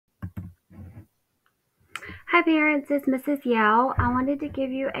Hi parents, it's Mrs. Yao. I wanted to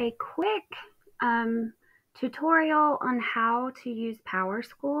give you a quick tutorial on how to use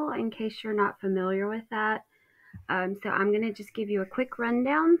PowerSchool in case you're not familiar with that. So I'm going to just give you a quick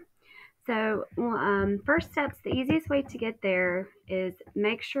rundown. So first steps, the easiest way to get there is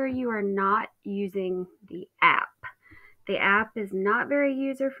make sure you are not using the app. The app is not very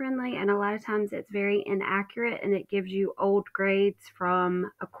user friendly, and a lot of times it's very inaccurate and it gives you old grades from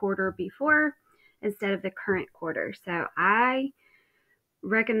a quarter before instead of the current quarter. So I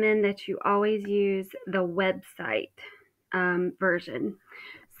recommend that you always use the website version.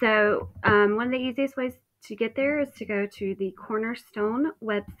 So one of the easiest ways to get there is to go to the Cornerstone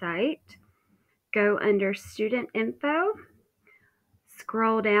website, go under student info,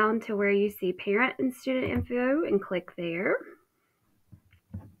 scroll down to where you see parent and student info and click there.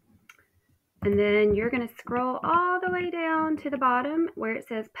 And then you're going to scroll all the way down to the bottom where it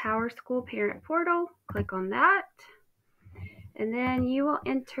says PowerSchool Parent Portal. Click on that. And then you will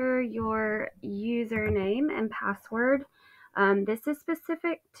enter your username and password. This is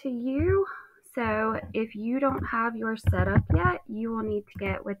specific to you. So if you don't have yours set up yet, you will need to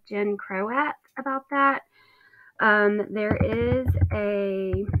get with Jen Croat about that. There is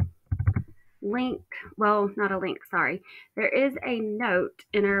a link, well, not a link, sorry. There is a note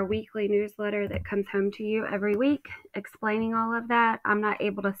in our weekly newsletter that comes home to you every week explaining all of that. I'm not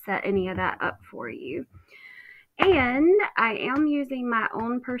able to set any of that up for you. And I am using my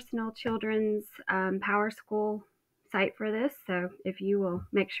own personal children's PowerSchool site for this. So if you will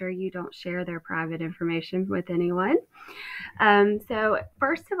make sure you don't share their private information with anyone. So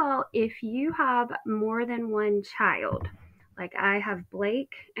first of all, if you have more than one child, like I have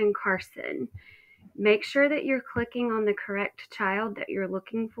Blake and Carson, make sure that you're clicking on the correct child that you're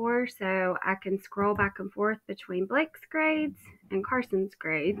looking for. So I can scroll back and forth between Blake's grades and Carson's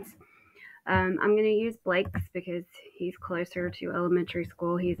grades. I'm going to use Blake's because he's closer to elementary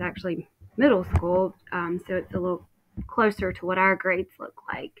school. He's actually middle school, so it's a little closer to what our grades look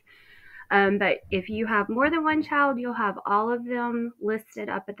like. But if you have more than one child, you'll have all of them listed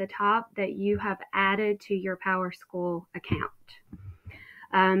up at the top that you have added to your PowerSchool account.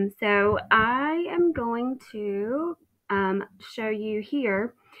 So I am going to show you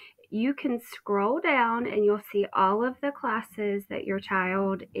here. You can scroll down and you'll see all of the classes that your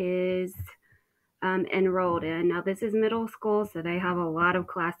child is enrolled in. Now, this is middle school, so they have a lot of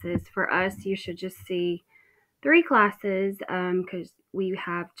classes. For us, you should just see 3 classes because we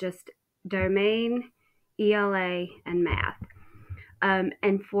have just domain, ELA, and math.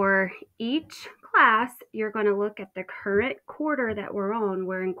 And for each class, you're going to look at the current quarter that we're on.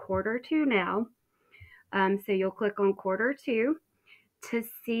 We're in quarter 2 now. So you'll click on quarter 2. To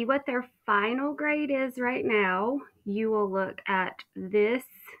see what their final grade is right now, you will look at this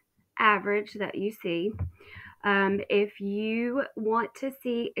average that you see. If you want to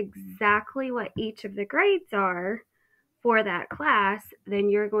see exactly what each of the grades are for that class, then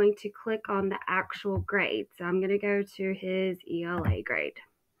you're going to click on the actual grade. So I'm going to go to his ELA grade.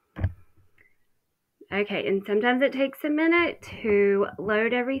 Okay, and sometimes it takes a minute to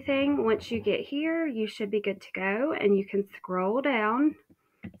load everything. Once you get here, you should be good to go, and you can scroll down.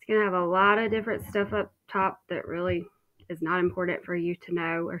 It's going to have a lot of different stuff up top that really is not important for you to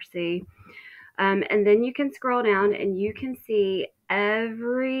know or see. And then you can scroll down and you can see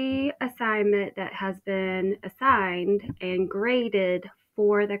every assignment that has been assigned and graded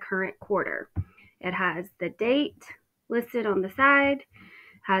for the current quarter. It has the date listed on the side,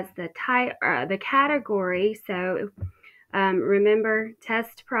 has the type, the category. So remember,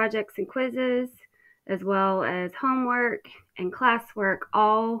 test, projects, and quizzes, as well as homework and classwork,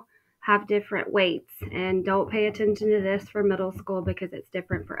 all have different weights. And don't pay attention to this for middle school because it's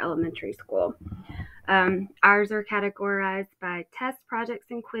different for elementary school. Ours are categorized by test, projects,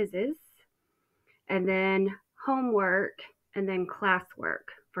 and quizzes, and then homework, and then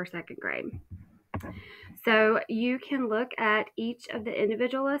classwork for 2nd grade. So you can look at each of the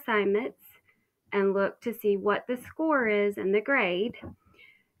individual assignments and look to see what the score is and the grade.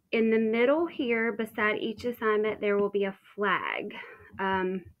 In the middle here, beside each assignment, there will be a flag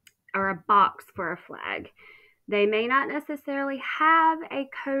or a box for a flag. They may not necessarily have a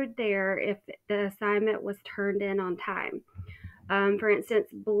code there if the assignment was turned in on time. For instance,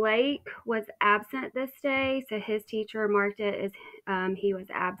 Blake was absent this day, so his teacher marked it as he was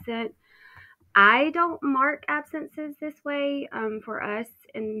absent. I don't mark absences this way for us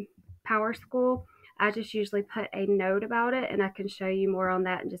in PowerSchool. I just usually put a note about it, and I can show you more on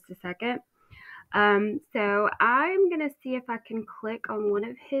that in just a second. So I'm going to see if I can click on one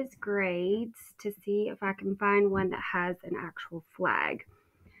of his grades to see if I can find one that has an actual flag.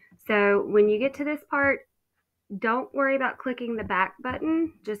 So when you get to this part, don't worry about clicking the back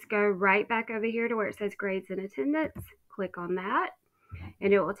button. Just go right back over here to where it says grades and attendance. Click on that,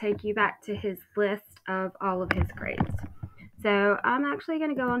 and it will take you back to his list of all of his grades. So I'm actually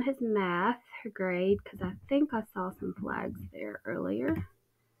going to go on his math grade because I think I saw some flags there earlier.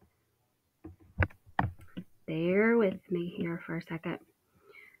 Bear with me here for a second.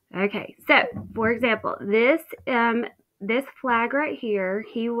 Okay, so for example, this flag right here,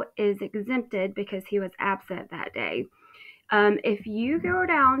 he is exempted because he was absent that day. If you go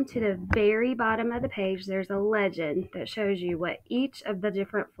down to the very bottom of the page, there's a legend that shows you what each of the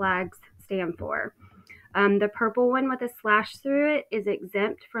different flags stand for. The purple one with a slash through it is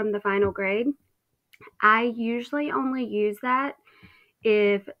exempt from the final grade. I usually only use that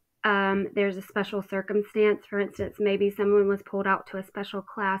if there's a special circumstance. For instance, maybe someone was pulled out to a special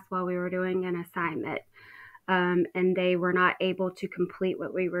class while we were doing an assignment, and they were not able to complete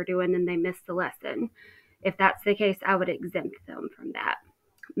what we were doing and they missed the lesson. If that's the case, I would exempt them from that.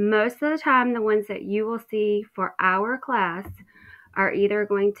 Most of the time, the ones that you will see for our class are either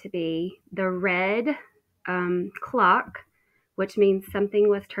going to be the red clock, which means something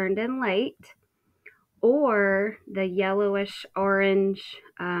was turned in late, or the yellowish orange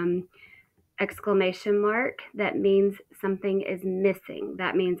exclamation mark. That means something is missing.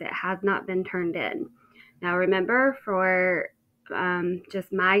 That means it has not been turned in. Now remember, for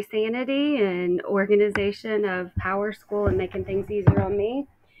just my sanity and organization of PowerSchool and making things easier on me,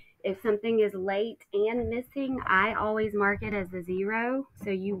 if something is late and missing, I always mark it as a 0. So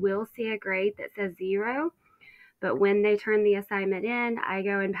you will see a grade that says 0. But when they turn the assignment in, I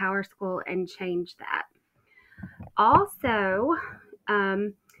go in PowerSchool and change that. Also,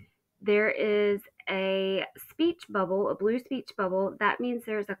 there is a speech bubble, a blue speech bubble. That means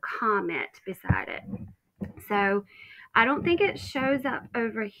there's a comment beside it. So I don't think it shows up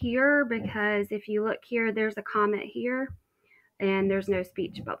over here because if you look here, there's a comment here and there's no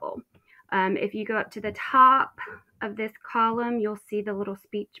speech bubble. If you go up to the top of this column, you'll see the little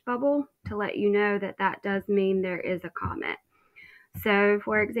speech bubble to let you know that that does mean there is a comment. So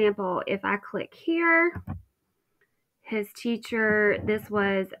for example, if I click here, his teacher, this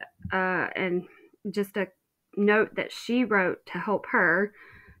was and just a note that she wrote to help her,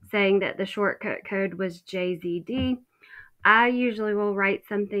 saying that the shortcut code was JZD. I usually will write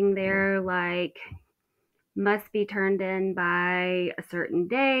something there like must be turned in by a certain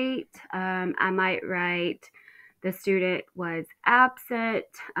date. I might write the student was absent,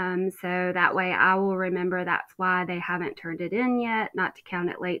 so that way I will remember that's why they haven't turned it in yet, not to count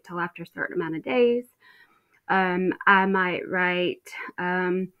it late till after a certain amount of days. I might write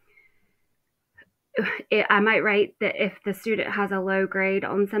that if the student has a low grade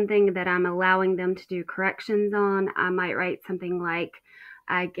on something that I'm allowing them to do corrections on, I might write something like,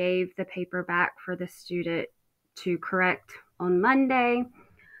 I gave the paper back for the student to correct on Monday.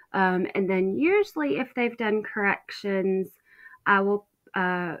 And then usually if they've done corrections, I will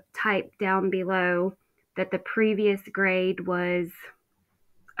type down below that the previous grade was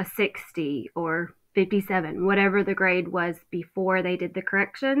a 60 or 57, whatever the grade was before they did the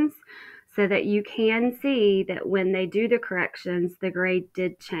corrections, so that you can see that when they do the corrections, the grade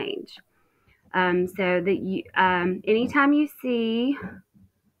did change. So that you, anytime you see,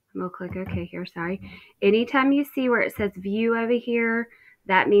 I'm going to click OK here, sorry. Anytime you see where it says view over here,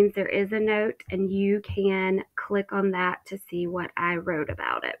 that means there is a note, and you can click on that to see what I wrote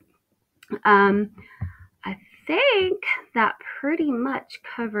about it. I think that pretty much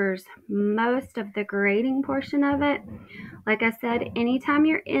covers most of the grading portion of it. Like I said, anytime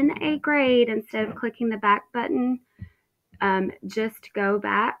you're in a grade, instead of clicking the back button, just go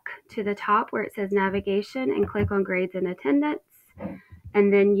back to the top where it says navigation and click on grades and attendance.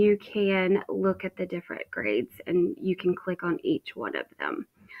 And then you can look at the different grades and you can click on each one of them.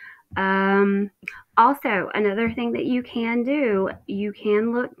 Also, another thing that you can do, you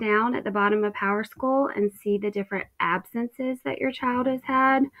can look down at the bottom of PowerSchool and see the different absences that your child has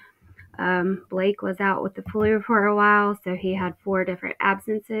had. Blake was out with the flu for a while, so he had 4 different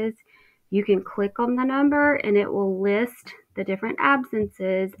absences. You can click on the number and it will list the different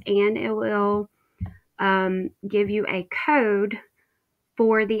absences, and it will give you a code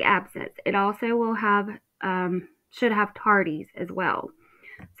for the absence. It also will have should have tardies as well.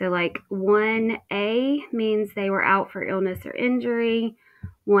 So like 1A means they were out for illness or injury.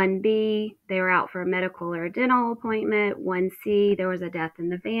 1B, they were out for a medical or a dental appointment. 1C, there was a death in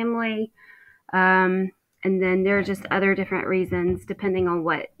the family. And then there are just other different reasons depending on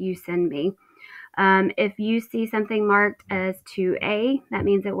what you send me. If you see something marked as 2A, that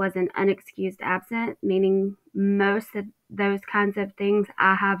means it was an unexcused absent, meaning most of those kinds of things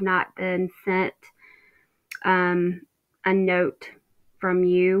I have not been sent a note from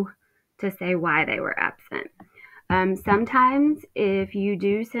you to say why they were absent. Sometimes if you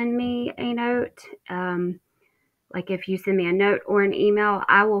do send me a note, like if you send me a note or an email,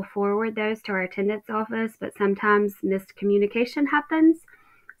 I will forward those to our attendance office, but sometimes miscommunication happens.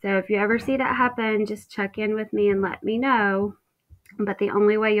 So if you ever see that happen, just check in with me and let me know. But the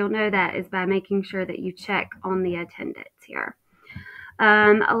only way you'll know that is by making sure that you check on the attendance here.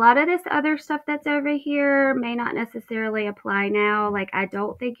 A lot of this other stuff that's over here may not necessarily apply now. Like, I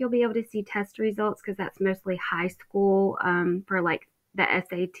don't think you'll be able to see test results because that's mostly high school, for like the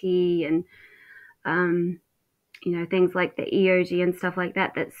SAT and, things like the EOG and stuff like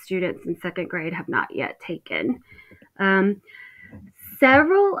that students in second grade have not yet taken.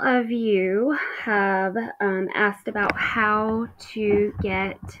 Several of you have asked about how to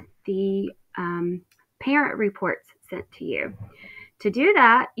get the parent reports sent to you. To do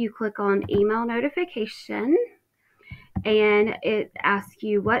that, you click on email notification, and it asks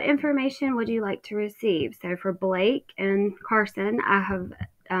you what information would you like to receive. So for Blake and Carson, I have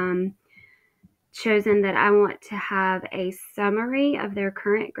chosen that I want to have a summary of their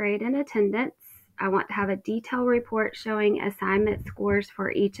current grade and attendance. I want to have a detailed report showing assignment scores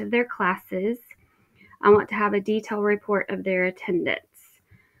for each of their classes. I want to have a detailed report of their attendance.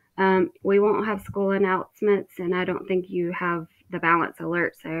 We won't have school announcements, and I don't think you have the balance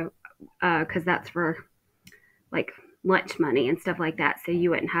alert, so because that's for like lunch money and stuff like that, so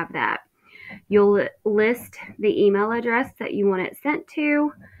you wouldn't have that. You'll list the email address that you want it sent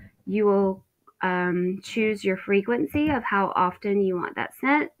to. You will choose your frequency of how often you want that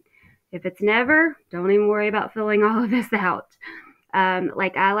sent. If it's never, don't even worry about filling all of this out.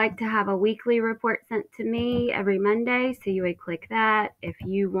 Like, I like to have a weekly report sent to me every Monday, so you would click that. If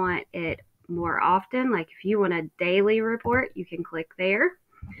you want it more often, like if you want a daily report, you can click there.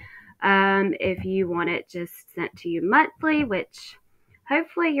 If you want it just sent to you monthly, which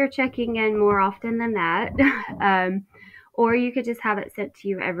hopefully you're checking in more often than that, or you could just have it sent to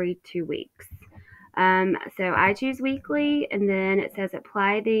you every 2 weeks. So I choose weekly, and then it says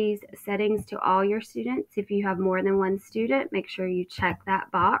apply these settings to all your students. If you have more than one student, make sure you check that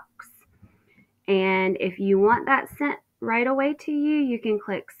box. And if you want that sent right away to you, you can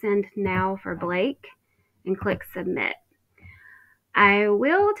click send now for Blake and click submit. I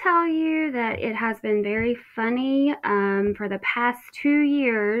will tell you that it has been very funny. For the past 2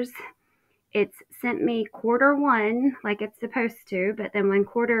 years, it's sent me quarter one like it's supposed to, but then when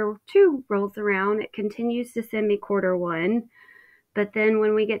quarter two rolls around, it continues to send me quarter one. But then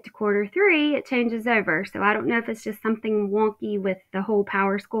when we get to quarter three, it changes over. So I don't know if it's just something wonky with the whole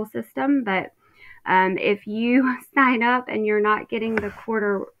PowerSchool system, but if you sign up and you're not getting the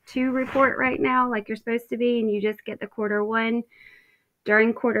quarter two report right now like you're supposed to be, and you just get the quarter one,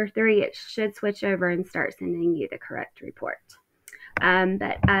 during quarter three, it should switch over and start sending you the correct report.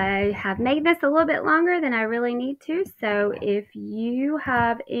 But I have made this a little bit longer than I really need to, so if you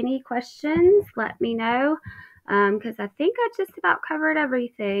have any questions, let me know, because I think I just about covered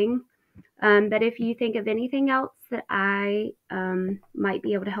everything. But if you think of anything else that I might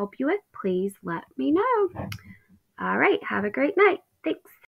be able to help you with, please let me know. All right, have a great night. Thanks.